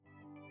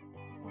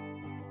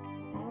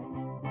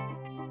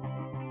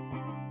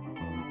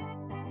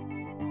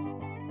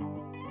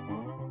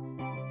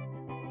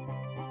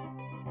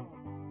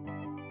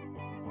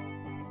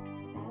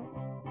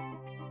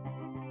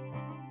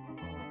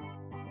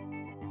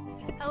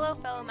Hello,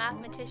 fellow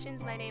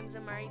mathematicians. My name is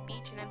Amari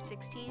Beach, and I'm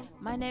 16.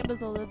 My name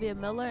is Olivia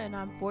Miller, and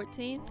I'm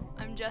 14.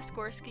 I'm Jess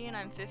Gorski, and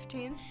I'm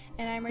 15.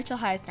 And I'm Rachel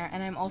Heisner,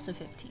 and I'm also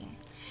 15.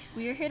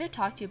 We are here to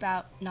talk to you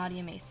about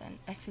Nadia Mason,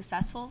 a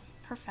successful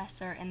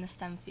professor in the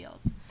STEM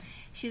fields.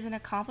 She is an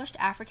accomplished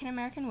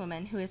African-American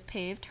woman who has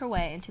paved her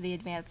way into the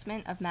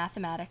advancement of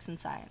mathematics and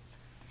science.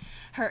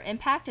 Her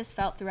impact is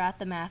felt throughout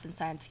the math and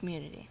science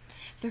community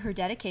through her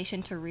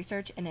dedication to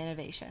research and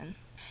innovation.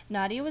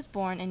 Nadia was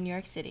born in New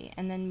York City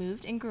and then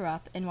moved and grew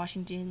up in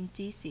Washington,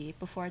 D.C.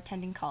 before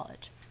attending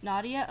college.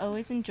 Nadia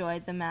always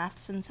enjoyed the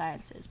maths and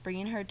sciences,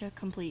 bringing her to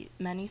complete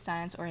many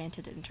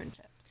science-oriented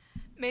internships.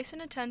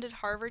 Mason attended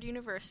Harvard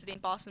University in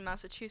Boston,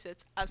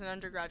 Massachusetts as an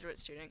undergraduate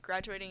student,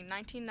 graduating in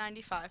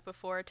 1995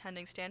 before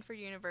attending Stanford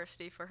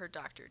University for her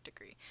doctorate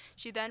degree.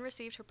 She then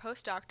received her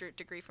postdoctorate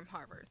degree from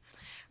Harvard.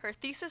 Her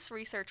thesis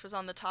research was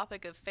on the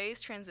topic of phase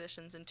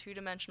transitions in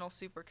two-dimensional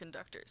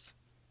superconductors.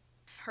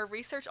 Her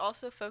research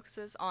also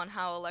focuses on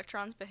how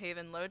electrons behave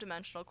in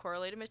low-dimensional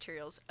correlated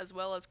materials, as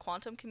well as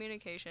quantum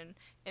communication,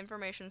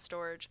 information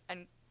storage,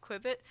 and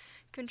qubit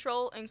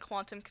control in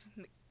quantum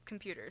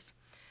computers.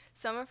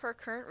 Some of her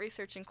current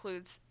research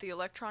includes the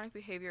electronic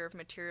behavior of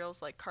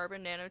materials like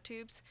carbon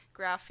nanotubes,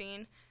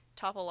 graphene,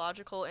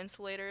 topological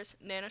insulators,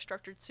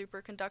 nanostructured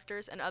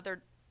superconductors, and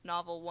other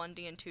novel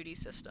 1D and 2D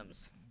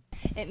systems.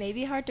 It may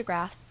be hard to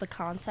grasp the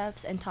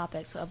concepts and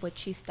topics of which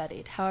she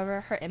studied.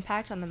 However, her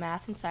impact on the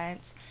math and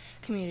science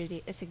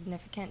community is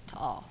significant to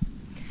all.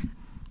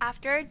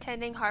 After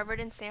attending Harvard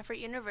and Stanford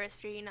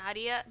University,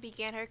 Nadia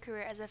began her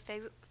career as a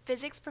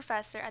physics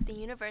professor at the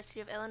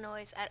University of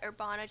Illinois at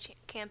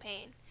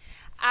Urbana-Champaign.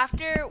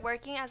 After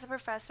working as a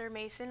professor,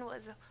 Mason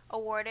was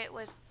awarded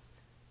with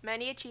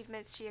many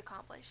achievements she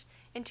accomplished.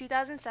 In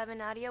 2007,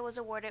 Nadia was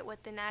awarded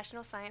with the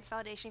National Science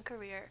Foundation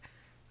Career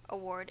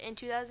Award. In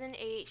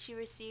 2008, she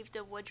received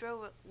the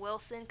Woodrow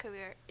Wilson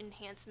Career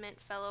Enhancement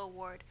Fellow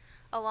Award,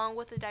 along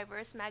with the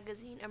Diverse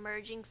Magazine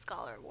Emerging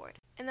Scholar Award.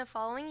 In the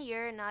following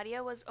year,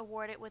 Nadia was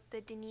awarded with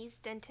the Denise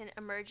Denton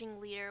Emerging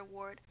Leader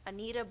Award,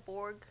 Anita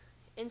Borg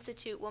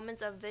Institute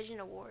Women's of Vision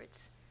Awards.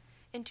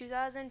 In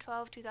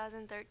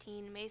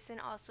 2012-2013, Mason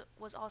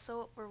was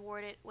also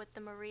rewarded with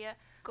the Maria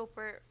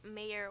Goeppert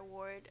Mayer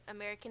Award,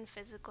 American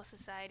Physical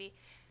Society,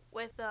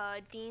 with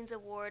the Dean's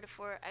Award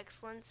for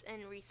Excellence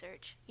in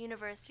Research,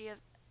 University of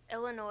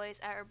Illinois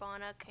at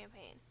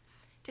Urbana-Champaign.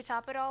 To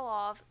top it all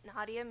off,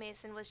 Nadia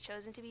Mason was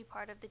chosen to be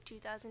part of the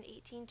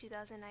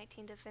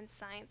 2018-2019 Defense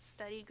Science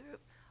Study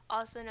Group,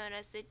 also known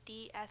as the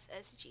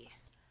DSSG.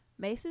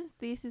 Mason's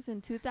thesis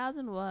in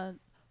 2001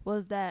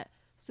 was that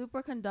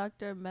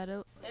superconductor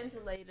metal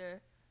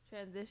insulator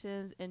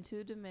transitions in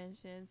two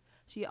dimensions.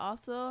 She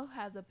also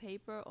has a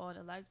paper on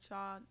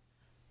electron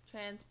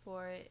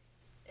transport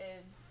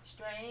in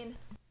strained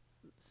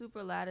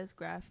superlattice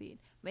graphene.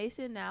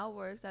 Mason now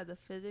works as a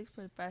physics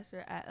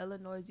professor at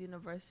Illinois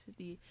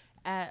University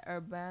at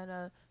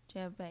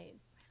Urbana-Champaign.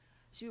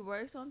 She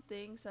works on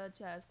things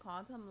such as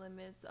quantum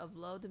limits of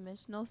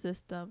low-dimensional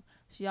systems.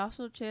 She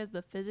also chairs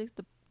the Physics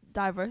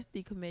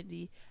Diversity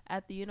Committee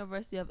at the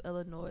University of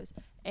Illinois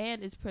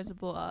and is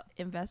principal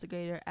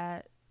investigator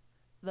at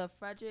the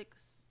Frederick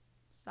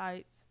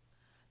Seitz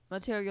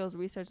Materials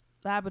Research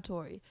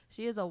Laboratory.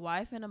 She is a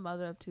wife and a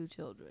mother of 2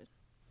 children.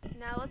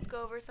 Now let's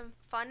go over some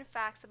fun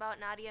facts about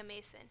Nadia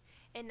Mason.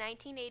 In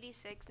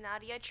 1986,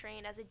 Nadia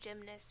trained as a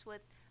gymnast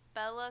with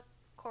Bella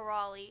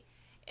Corrali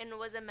and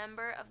was a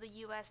member of the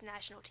U.S.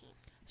 national team.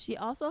 She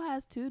also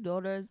has 2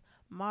 daughters,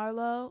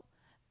 Marlo,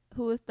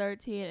 who is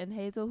 13, and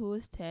Hazel, who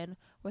is 10,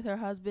 with her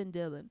husband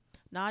Dylan.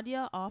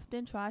 Nadia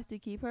often tries to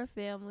keep her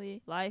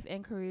family life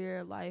and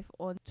career life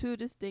on 2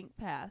 distinct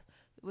paths,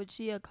 which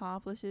she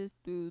accomplishes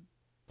through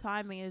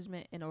time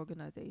management and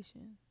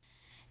organization.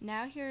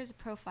 Now here is a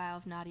profile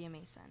of Nadia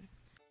Mason.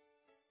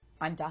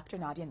 I'm Dr.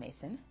 Nadia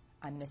Mason.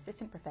 I'm an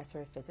assistant professor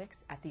of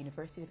physics at the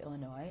University of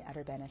Illinois at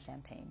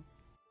Urbana-Champaign.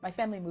 My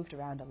family moved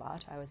around a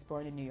lot. I was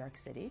born in New York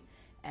City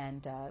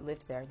and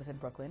lived in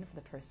Brooklyn for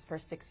the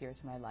first 6 years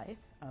of my life.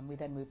 We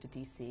then moved to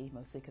D.C.,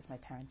 mostly because my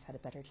parents had a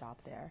better job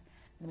there.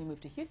 And then we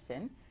moved to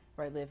Houston,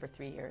 where I lived for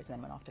 3 years and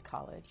then went off to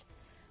college.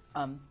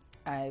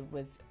 I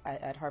was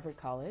at Harvard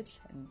College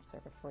and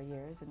served for 4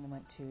 years, and then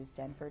went to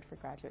Stanford for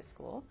graduate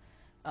school.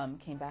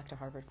 Came back to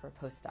Harvard for a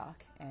postdoc,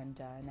 and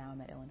now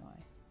I'm at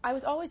Illinois. I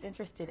was always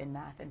interested in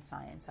math and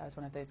science. I was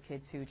one of those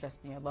kids who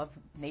just, loved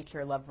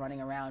nature, loved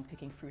running around,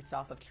 picking fruits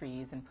off of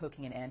trees and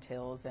poking in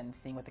anthills and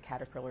seeing what the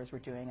caterpillars were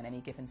doing on any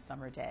given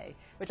summer day,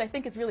 which I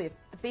think is really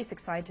the basic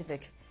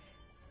scientific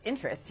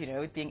interest,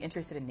 being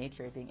interested in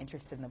nature, being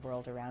interested in the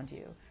world around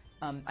you.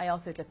 I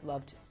also just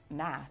loved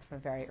math from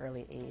a very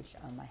early age.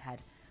 I had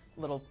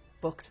little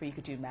books where you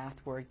could do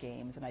math word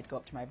games, and I'd go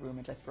up to my room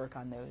and just work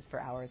on those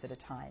for hours at a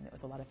time. It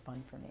was a lot of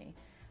fun for me.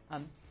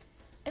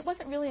 It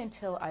wasn't really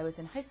until I was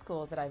in high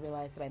school that I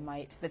realized that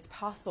it's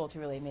possible to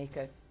really make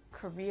a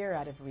career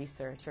out of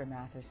research or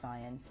math or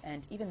science,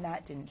 and even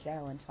that didn't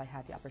gel until I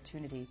had the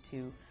opportunity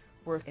to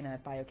work in a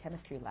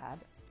biochemistry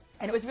lab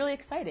And it was really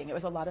exciting. It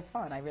was a lot of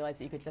fun. I realized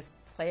that you could just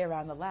play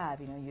around the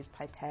lab, use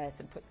pipettes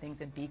and put things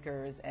in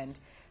beakers and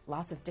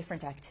lots of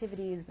different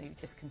activities. And you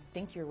just can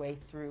think your way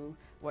through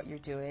what you're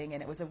doing.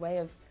 And it was a way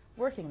of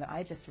working that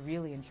I just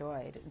really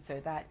enjoyed. And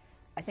so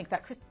I think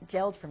that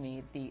gelled for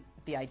me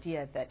the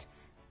idea that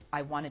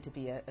I wanted to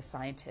be a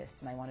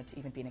scientist, and I wanted to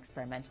even be an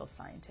experimental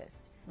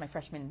scientist. My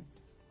freshman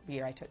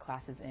year, I took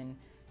classes in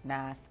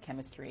math,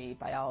 chemistry,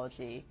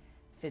 biology,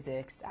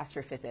 physics,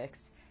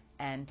 astrophysics,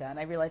 and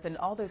I realized that in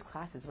all those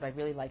classes, what I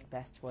really liked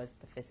best was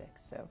the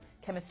physics. So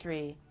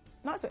chemistry,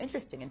 not so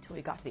interesting until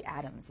we got to the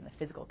atoms and the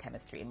physical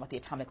chemistry and what the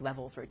atomic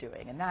levels were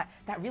doing. And that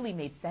really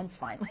made sense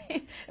finally.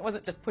 It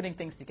wasn't just putting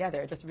things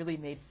together. It just really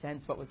made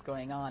sense what was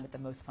going on at the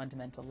most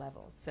fundamental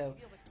levels. So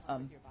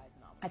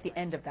at the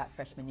end of that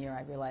freshman year,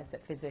 I realized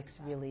that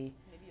physics really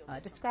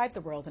described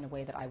the world in a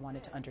way that I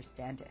wanted to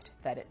understand it,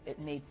 that it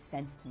made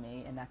sense to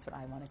me, and that's what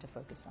I wanted to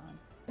focus on.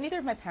 Neither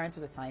of my parents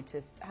was a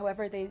scientist.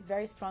 However, they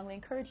very strongly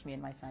encouraged me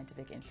in my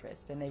scientific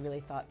interest, and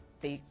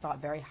they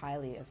thought very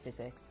highly of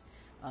physics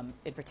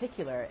in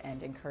particular,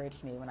 and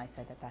encouraged me when I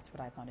said that that's what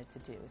I wanted to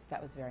do. So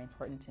that was very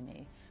important to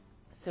me.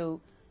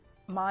 So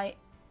my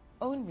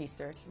own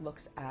research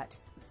looks at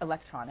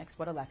electronics,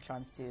 what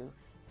electrons do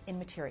in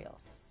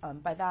materials.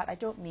 By that, I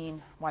don't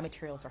mean why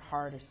materials are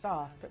hard or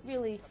soft, but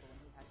really,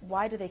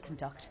 why do they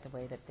conduct the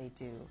way that they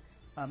do?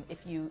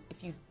 If you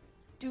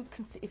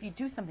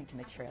do something to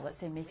material, let's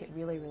say make it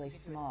really, really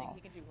small,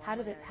 how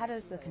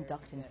does the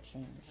conductance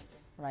change,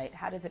 right?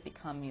 How does it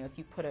become, if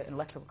you put an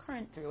electrical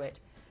current through it,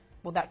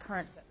 will that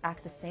current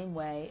act the same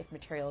way if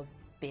material is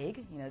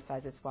big, the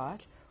size of this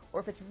watch, or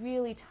if it's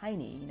really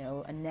tiny,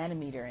 a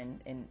nanometer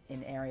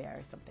in area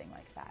or something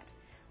like that?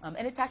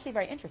 And it's actually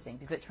very interesting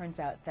because it turns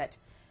out that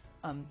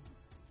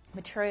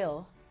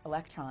material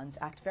electrons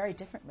act very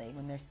differently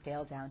when they're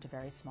scaled down to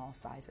very small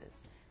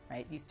sizes,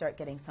 right? You start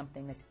getting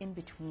something that's in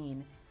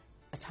between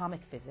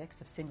atomic physics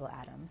of single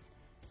atoms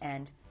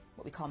and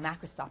what we call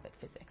macroscopic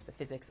physics, the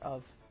physics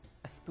of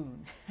a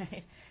spoon,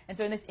 right? And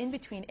so in this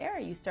in-between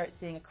area, you start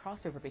seeing a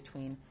crossover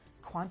between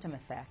quantum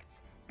effects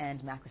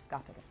and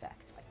macroscopic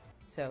effects.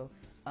 So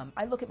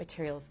I look at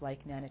materials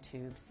like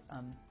nanotubes.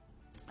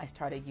 I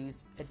try to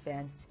use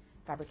advanced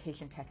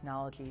fabrication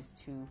technologies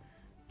to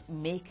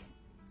make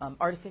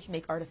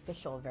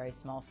artificial, very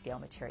small scale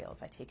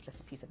materials. I take just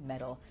a piece of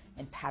metal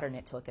and pattern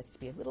it till it gets to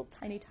be a little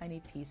tiny,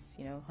 tiny piece,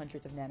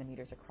 hundreds of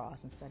nanometers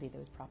across, and study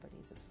those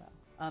properties as well.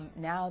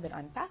 Now that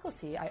I'm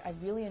faculty, I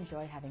really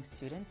enjoy having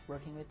students,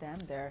 working with them.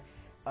 They're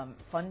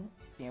fun,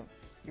 you're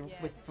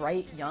with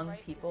bright young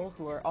people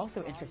who are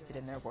also interested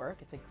in their work.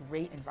 It's a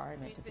great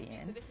environment to be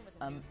in.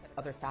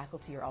 Other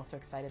faculty are also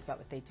excited about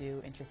what they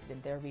do, interested in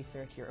their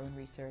research, your own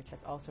research.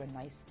 That's also a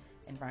nice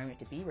environment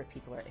to be, where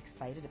people are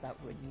excited about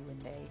what you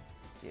and they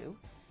do.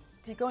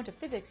 To go into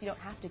physics, you don't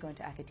have to go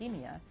into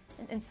academia.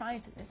 In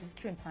science, this is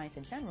true in science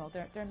in general,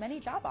 there are many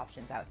job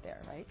options out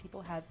there, right?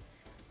 People have,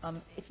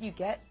 if you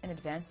get an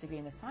advanced degree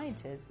in the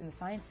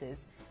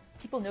sciences,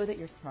 people know that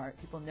you're smart,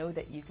 people know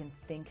that you can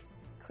think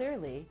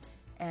clearly,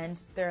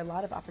 and there are a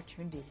lot of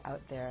opportunities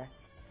out there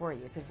for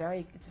you. It's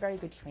very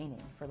good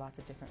training for lots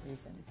of different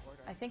reasons.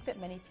 I think that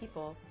many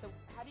people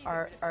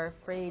are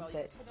afraid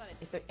that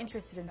if they're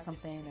interested in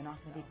something, they're not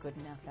going to be good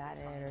enough at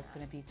it, or it's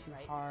going to be too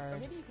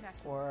hard,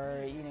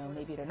 or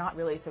maybe they're not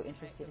really so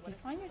interested. If you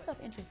find yourself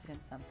interested in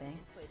something,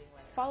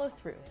 follow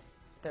through.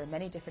 There are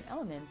many different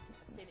elements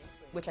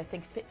which I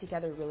think fit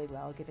together really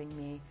well, giving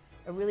me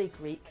a really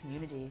great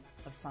community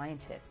of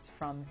scientists,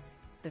 from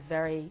the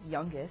very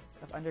youngest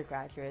of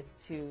undergraduates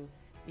to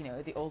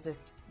the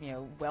oldest,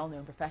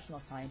 well-known professional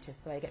scientists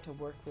that I get to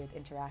work with,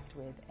 interact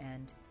with,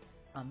 and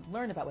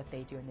learn about what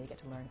they do, and they get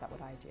to learn about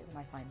what I do, and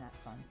I find that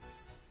fun.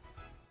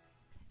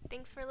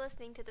 Thanks for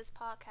listening to this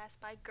podcast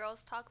by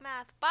Girls Talk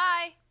Math.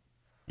 Bye!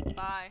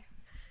 Bye.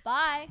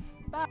 Bye.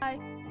 Bye.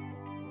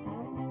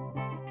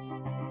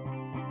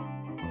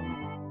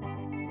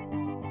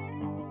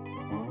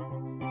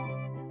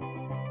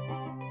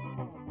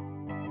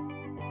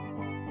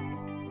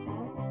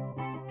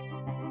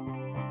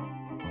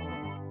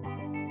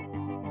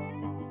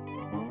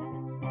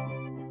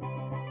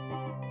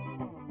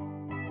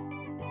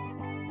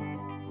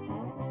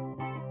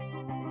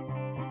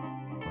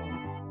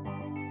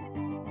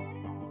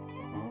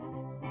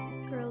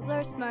 Girls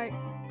are smart.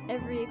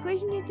 Every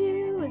equation you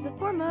do is a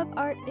form of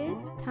art.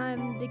 It's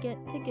time to get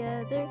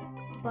together,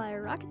 fly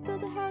rockets,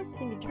 build a house,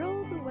 and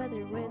control the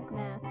weather with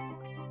math.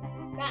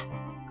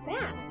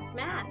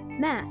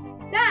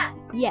 Math.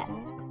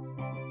 Yes.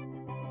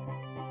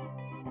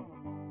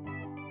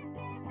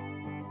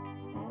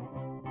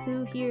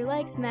 Who here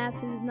likes math?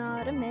 Who's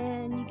not a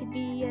man? You could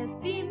be a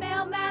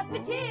female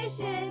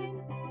mathematician.